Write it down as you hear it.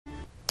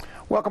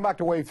Welcome back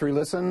to Wave 3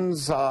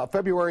 Listens.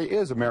 February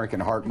is American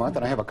Heart Month,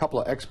 and I have a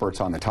couple of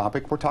experts on the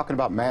topic. We're talking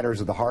about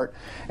matters of the heart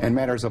and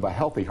matters of a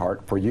healthy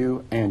heart for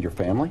you and your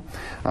family.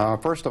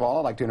 First of all,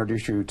 I'd like to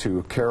introduce you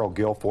to Carol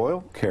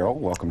Guilfoyle. Carol,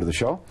 welcome to the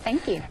show.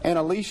 Thank you. And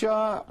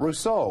Alicia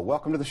Rousseau,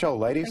 welcome to the show,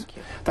 ladies. Thank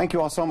you. Thank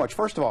you all so much.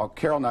 First of all,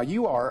 Carol, now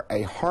you are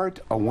a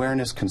heart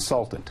awareness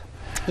consultant.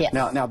 Yes.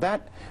 Now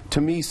that to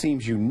me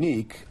seems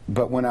unique,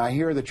 but when I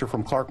hear that you're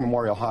from Clark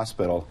Memorial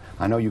Hospital,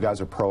 I know you guys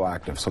are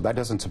proactive, so that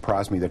doesn't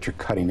surprise me that you're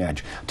cutting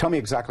edge. Tell me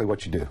exactly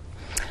what you do.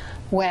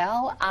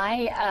 Well,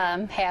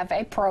 I have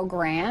a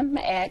program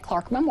at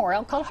Clark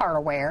Memorial called Heart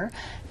Aware.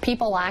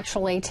 People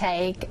actually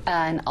take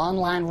an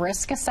online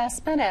risk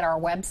assessment at our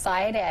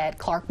website at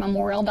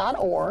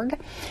clarkmemorial.org.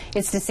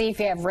 It's to see if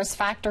you have risk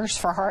factors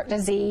for heart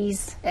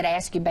disease. It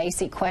asks you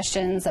basic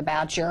questions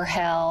about your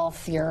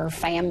health, your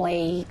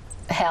family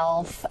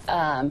health,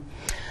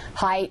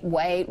 height,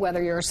 weight,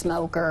 whether you're a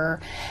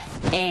smoker,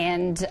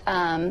 and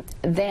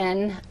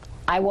then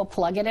I will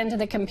plug it into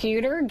the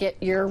computer,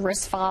 get your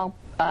risk file,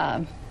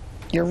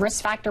 your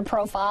risk factor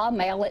profile,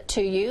 mail it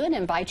to you, and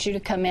invite you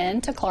to come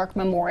in to Clark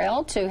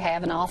Memorial to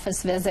have an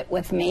office visit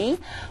with me,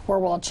 where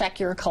we'll check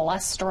your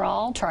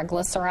cholesterol,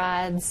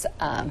 triglycerides,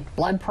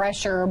 blood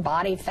pressure,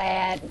 body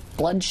fat,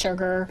 blood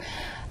sugar.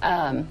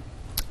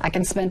 I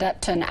can spend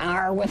up to an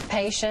hour with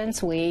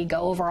patients. We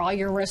go over all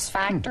your risk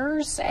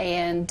factors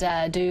and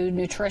do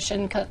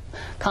nutrition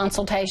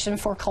consultation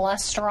for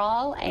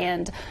cholesterol.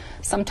 And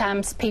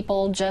sometimes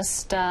people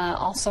just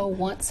also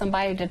want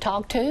somebody to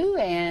talk to,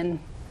 and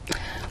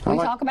we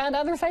talk about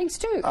other things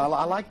too. I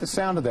like the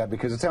sound of that,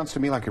 because it sounds to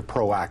me like you're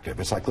proactive.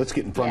 It's like, let's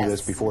get in front of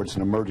this before it's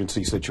an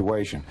emergency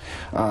situation.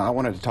 I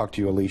wanted to talk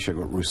to you, Alicia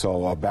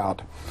Rousseau,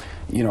 about,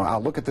 you know,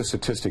 I'll look at the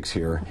statistics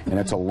here, and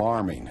it's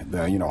alarming.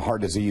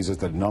 Heart disease is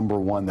the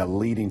 #1, the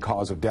leading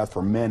cause of death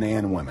for men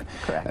and women.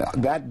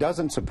 Correct. That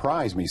doesn't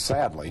surprise me,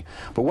 sadly.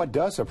 But what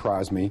does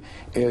surprise me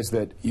is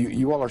that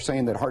you all are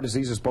saying that heart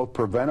disease is both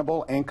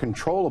preventable and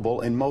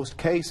controllable in most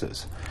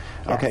cases.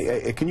 Yes.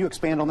 Okay, can you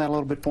expand on that a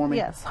little bit for me?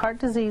 Yes, heart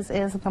disease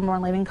is the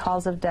 #1 leading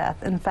cause of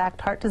death. In fact,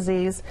 heart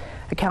disease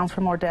accounts for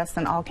more deaths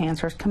than all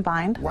cancers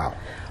combined. Wow.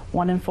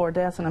 1 in 4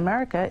 deaths in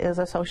America is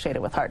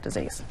associated with heart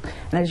disease.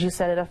 And as you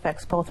said, it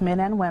affects both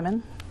men and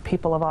women,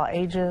 people of all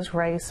ages,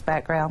 race,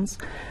 backgrounds.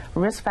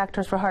 Risk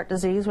factors for heart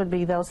disease would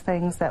be those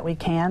things that we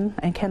can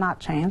and cannot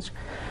change.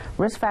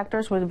 Risk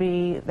factors would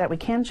be that we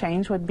can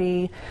change would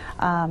be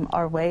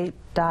our weight,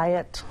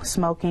 diet,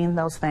 smoking,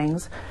 those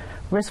things.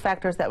 Risk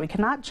factors that we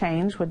cannot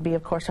change would be,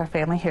 of course, our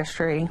family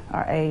history,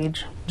 our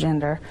age,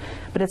 gender.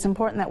 But it's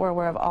important that we're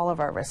aware of all of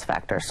our risk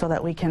factors so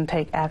that we can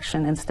take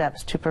action and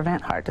steps to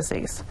prevent heart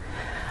disease.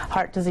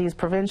 Heart disease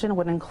prevention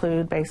would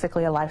include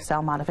basically a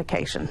lifestyle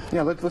modification.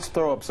 Yeah, let's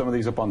throw up some of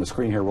these up on the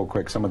screen here real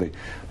quick.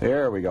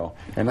 There we go.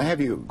 And I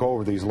have you go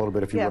over these a little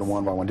bit if you would,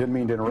 one by one. Didn't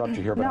mean to interrupt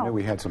you here, but I knew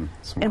we had some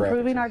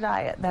Improving graphics. our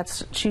diet.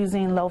 That's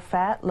choosing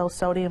low-fat,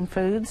 low-sodium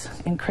foods,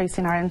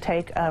 increasing our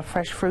intake of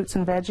fresh fruits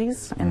and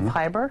veggies and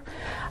fiber,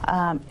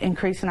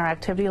 increasing our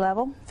activity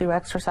level through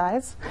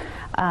exercise,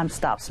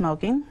 stop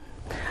smoking,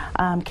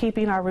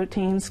 keeping our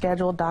routine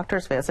scheduled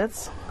doctor's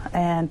visits,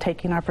 and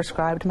taking our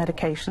prescribed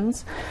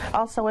medications.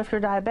 Also, if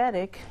you're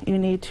diabetic, you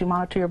need to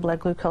monitor your blood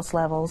glucose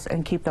levels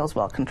and keep those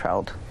well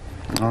controlled.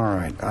 All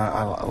right.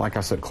 Like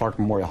I said, Clark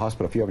Memorial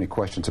Hospital, if you have any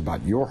questions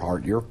about your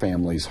heart, your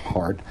family's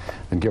heart,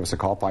 then give us a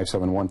call,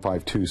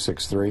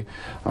 571-5263.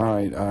 All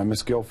right,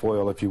 Ms.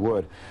 Guilfoyle, if you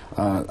would.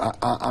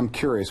 I'm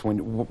curious,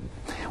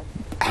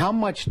 how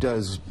much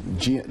does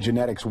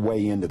genetics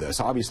weigh into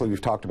this? Obviously,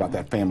 we've talked about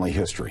that family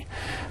history,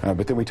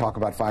 but then we talk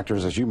about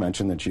factors, as you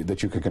mentioned,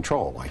 that you can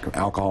control, like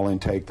alcohol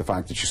intake, the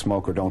fact that you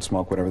smoke or don't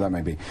smoke, whatever that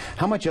may be.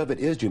 How much of it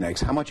is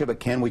genetics? How much of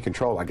it can we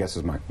control, I guess,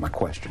 is my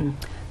question.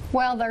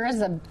 Well, there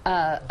is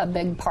a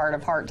big part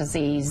of heart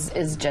disease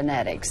is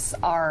genetics.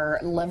 Our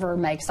liver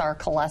makes our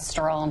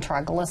cholesterol and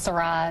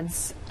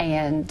triglycerides,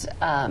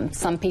 and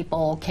some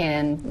people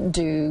can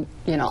do,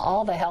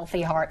 all the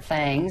healthy heart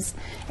things,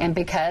 and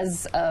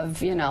because of,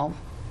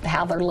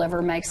 how their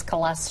liver makes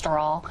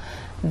cholesterol,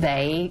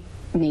 they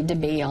need to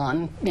be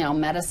on,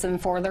 medicine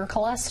for their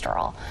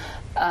cholesterol.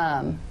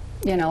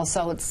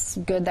 So it's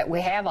good that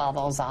we have all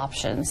those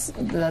options.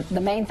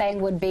 The main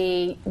thing would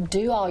be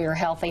do all your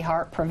healthy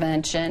heart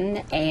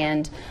prevention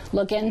and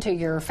look into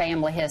your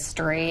family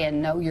history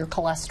and know your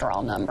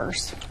cholesterol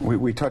numbers.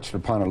 We touched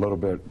upon it a little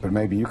bit, but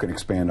maybe you can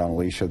expand on,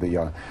 Alicia,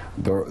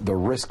 the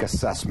risk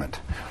assessment.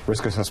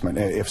 Risk assessment.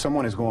 If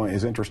someone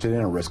is interested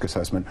in a risk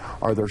assessment,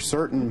 are there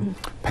certain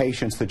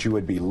patients that you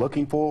would be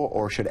looking for,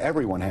 or should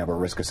everyone have a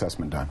risk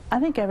assessment done?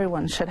 I think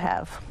everyone should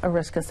have a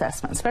risk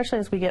assessment, especially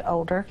as we get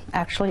older.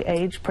 Actually,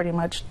 age pretty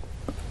much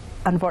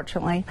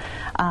unfortunately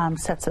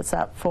sets us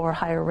up for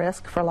higher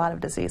risk for a lot of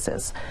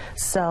diseases.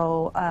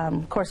 So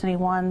of course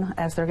anyone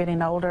as they're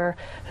getting older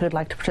who'd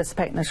like to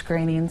participate in the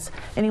screenings,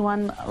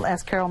 anyone,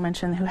 as Carol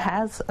mentioned, who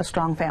has a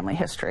strong family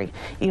history,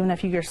 even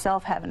if you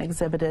yourself haven't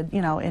exhibited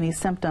any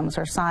symptoms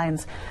or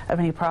signs of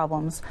any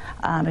problems,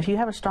 if you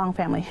have a strong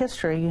family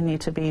history, you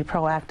need to be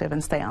proactive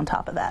and stay on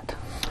top of that.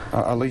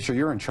 Alicia,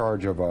 you're in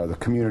charge of the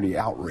community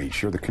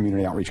outreach. You're the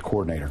community outreach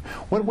coordinator.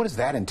 What does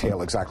that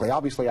entail exactly?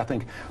 Obviously, I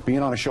think being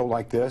on a show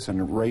like this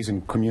and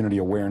raising community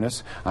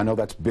awareness, I know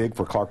that's big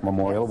for Clark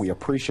Memorial. We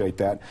appreciate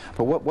that.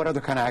 But what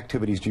other kind of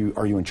activities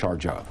are you in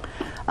charge of?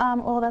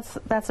 Well,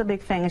 that's a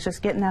big thing. It's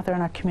just getting out there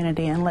in our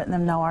community and letting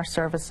them know our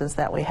services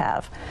that we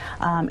have.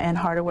 And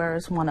Heart Aware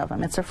is one of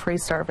them. It's a free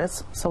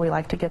service, so we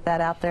like to get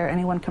that out there.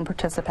 Anyone can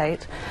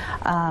participate.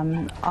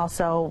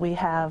 Also, we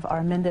have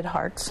our Mended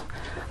Hearts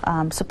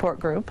support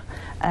group,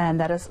 and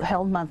that is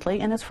held monthly,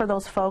 and it's for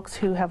those folks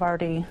who have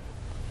already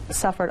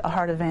suffered a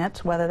heart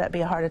event, whether that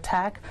be a heart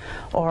attack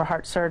or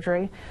heart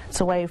surgery. It's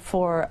a way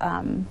for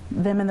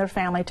them and their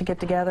family to get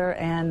together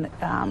and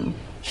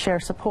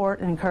share support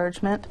and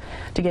encouragement,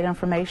 to get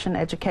information,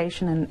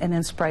 education, and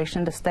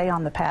inspiration to stay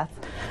on the path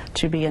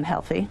to being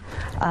healthy.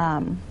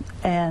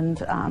 And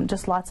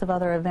just lots of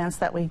other events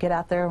that we get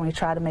out there, and we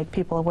try to make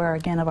people aware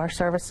again of our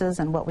services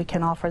and what we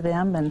can offer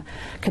them and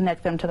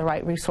connect them to the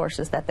right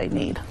resources that they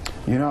need.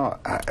 You know,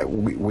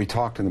 we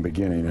talked in the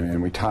beginning,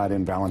 and we tied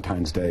in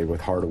Valentine's Day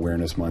with Heart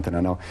Awareness Month, and I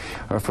know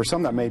for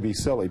some that may be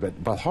silly,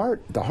 but the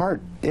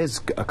heart is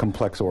a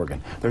complex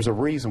organ. There's a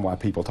reason why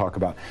people talk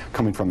about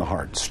coming from the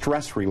heart.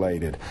 Stress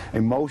related,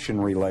 emotion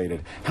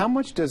related. How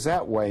much does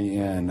that weigh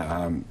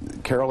in?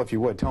 Carol, if you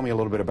would, tell me a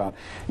little bit about,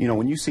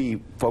 when you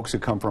see folks who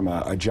come from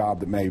a job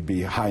that may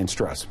be high in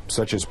stress,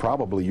 such as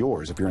probably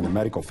yours if you're in the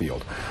medical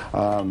field,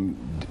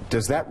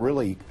 does that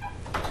really,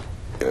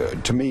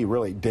 to me,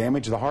 really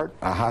damage the heart,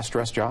 a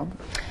high-stress job?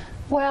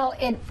 Well,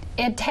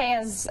 it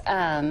has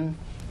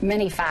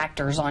many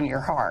factors on your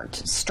heart.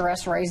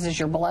 Stress raises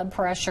your blood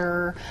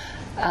pressure.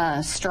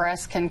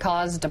 Stress can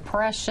cause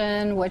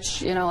depression,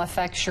 which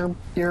affects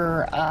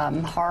your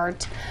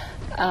heart.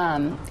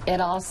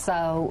 It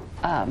also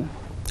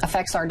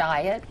affects our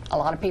diet. A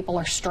lot of people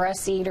are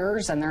stress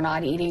eaters, and they're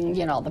not eating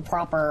the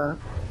proper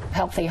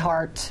healthy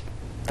heart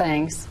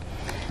things.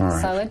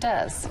 Right. So it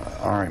does.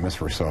 All right,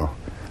 Ms. Rousseau.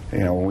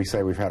 When we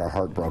say we've had our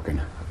heart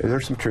broken, is there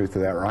some truth to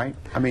that, right?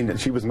 I mean,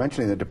 she was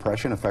mentioning that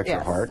depression affects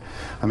your heart.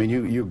 I mean,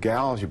 you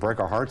gals, you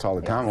break our hearts all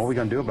the time. What are we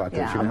going to do about this?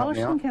 Yeah,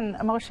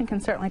 emotion can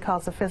certainly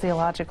cause a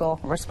physiological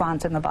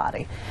response in the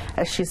body.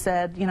 As she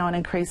said, an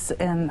increase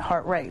in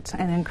heart rate,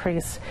 an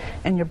increase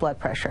in your blood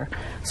pressure.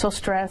 So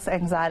stress,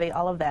 anxiety,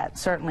 all of that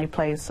certainly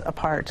plays a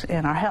part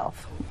in our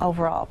health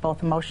overall,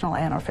 both emotional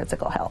and our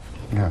physical health.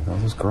 Yeah,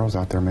 those girls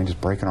out there, man, just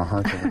breaking our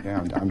hearts every day.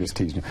 I'm just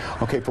teasing you.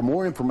 Okay, for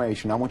more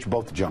information, I want you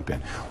both to jump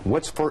in.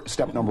 What's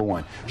step number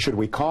one? Should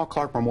we call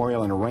Clark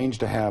Memorial and arrange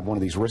to have one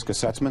of these risk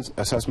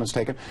assessments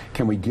taken?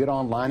 Can we get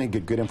online and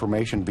get good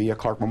information via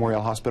Clark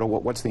Memorial Hospital?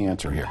 What's the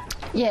answer here?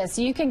 Yes,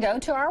 you can go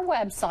to our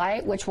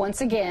website, which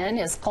once again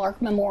is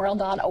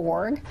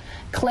clarkmemorial.org.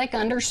 Click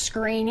under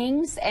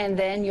screenings, and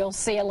then you'll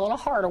see a little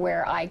Heart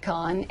Aware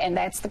icon, and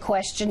that's the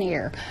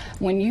questionnaire.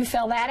 When you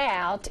fill that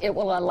out, it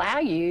will allow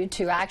you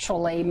to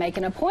actually make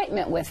an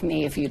appointment with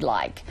me if you'd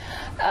like.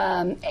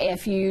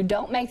 If you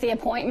don't make the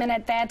appointment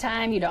at that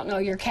time, you don't know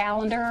your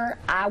calendar,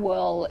 I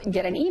will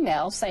get an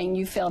email saying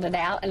you filled it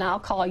out, and I'll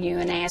call you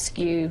and ask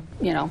you,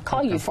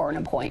 call you for an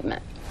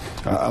appointment.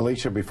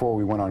 Alicia, before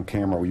we went on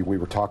camera, we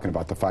were talking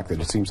about the fact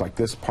that it seems like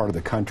this part of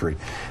the country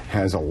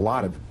has a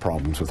lot of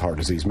problems with heart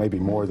disease, maybe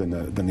more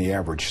than the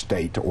average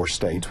state or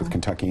states with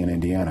Kentucky and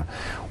Indiana.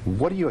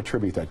 What do you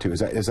attribute that to? Is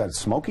that a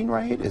smoking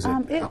rate? Is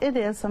it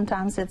is.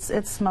 Sometimes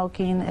it's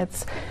smoking.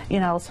 It's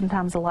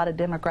sometimes a lot of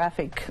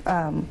demographic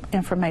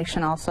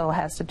information also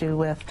has to do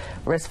with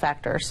risk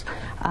factors.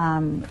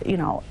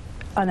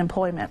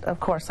 Unemployment, of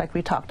course, like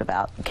we talked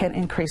about, can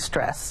increase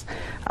stress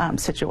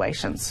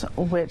situations,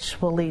 which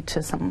will lead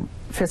to some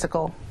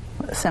physical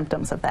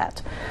symptoms of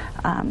that.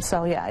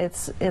 So yeah,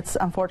 it's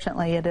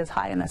unfortunately it is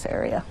high in this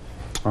area.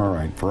 All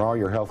right, for all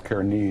your health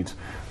care needs,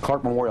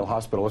 Clark Memorial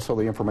Hospital, let's throw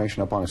the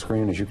information up on the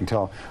screen. As you can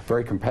tell,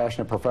 very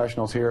compassionate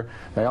professionals here.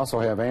 They also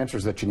have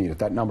answers that you need at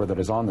that number that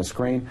is on the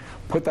screen.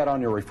 Put that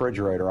on your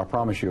refrigerator. I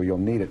promise you'll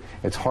need it.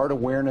 It's Heart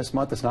Awareness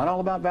Month. It's not all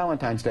about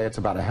Valentine's Day. It's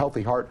about a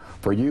healthy heart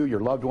for you,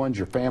 your loved ones,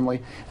 your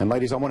family. And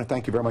ladies, I want to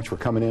thank you very much for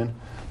coming in.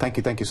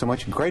 Thank you so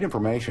much. Great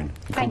information.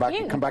 Come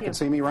back and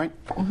see me, right?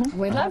 Mm-hmm.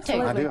 We'd love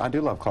to. I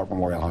do love Clark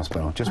Memorial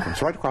Hospital.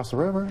 It's right across the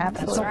river.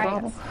 Absolutely. That's no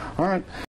problem. All right.